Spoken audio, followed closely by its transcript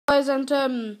guys, and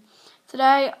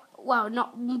today, well,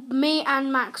 not me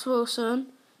and Max Wilson,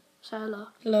 say hello.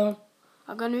 Hello.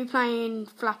 I'm going to be playing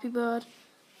Flappy Bird.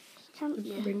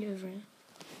 Yeah. Bring it over here.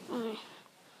 Okay.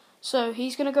 So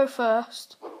he's going to go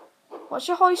first. What's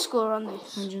your high score on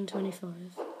this? 125.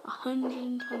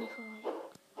 125.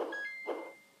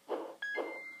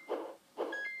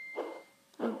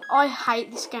 I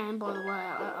hate this game, by the way.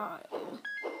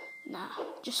 Nah,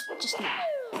 just nah.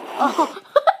 Oh,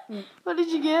 what did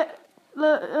you get?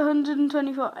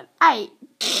 125. 8.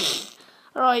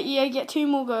 Right, yeah, get 2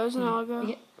 more goes and I'll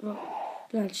go.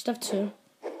 No, just have 2.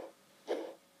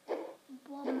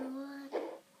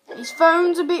 His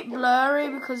phone's a bit blurry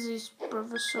because his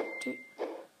brother sucked it.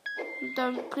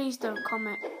 Please don't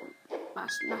comment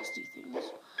nasty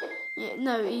things. Yeah,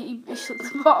 no, he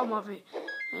sucked the bottom of it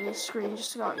and his screen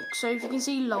just got it. So if you can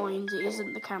see lines, it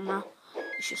isn't the camera,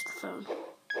 it's just the phone.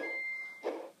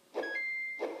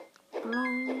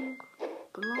 Belong.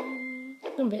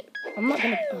 A bit. I'm not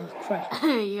gonna. Oh crap!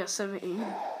 You got 17.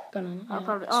 Go on. I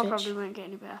probably won't get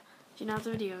any better. Do you know how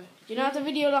to video? Do you know how to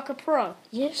video like a pro?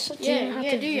 Yes, I do. Yeah, how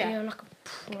yeah, to do you? video like a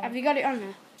pro. Have you got it on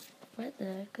there? Right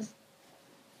there, cause.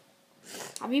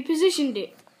 Have you positioned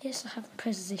it? Yes, I have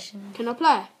position. Can I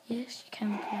play? Yes, you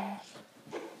can play.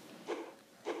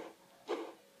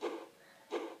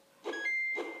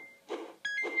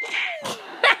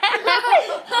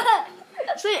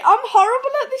 See, I'm horrible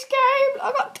at this game.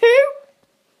 I got 2.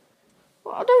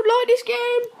 Well, I don't like this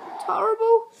game. It's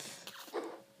horrible.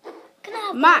 Can I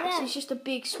have Max is just a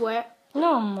big sweat.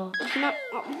 No, I'm not.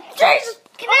 Jesus!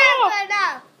 Can I have go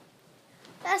now?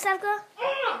 Let's have go.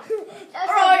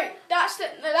 Alright, that's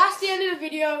the end of the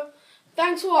video.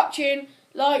 Thanks for watching.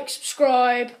 Like,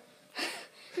 subscribe,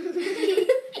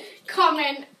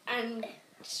 comment, and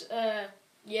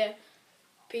yeah,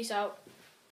 peace out.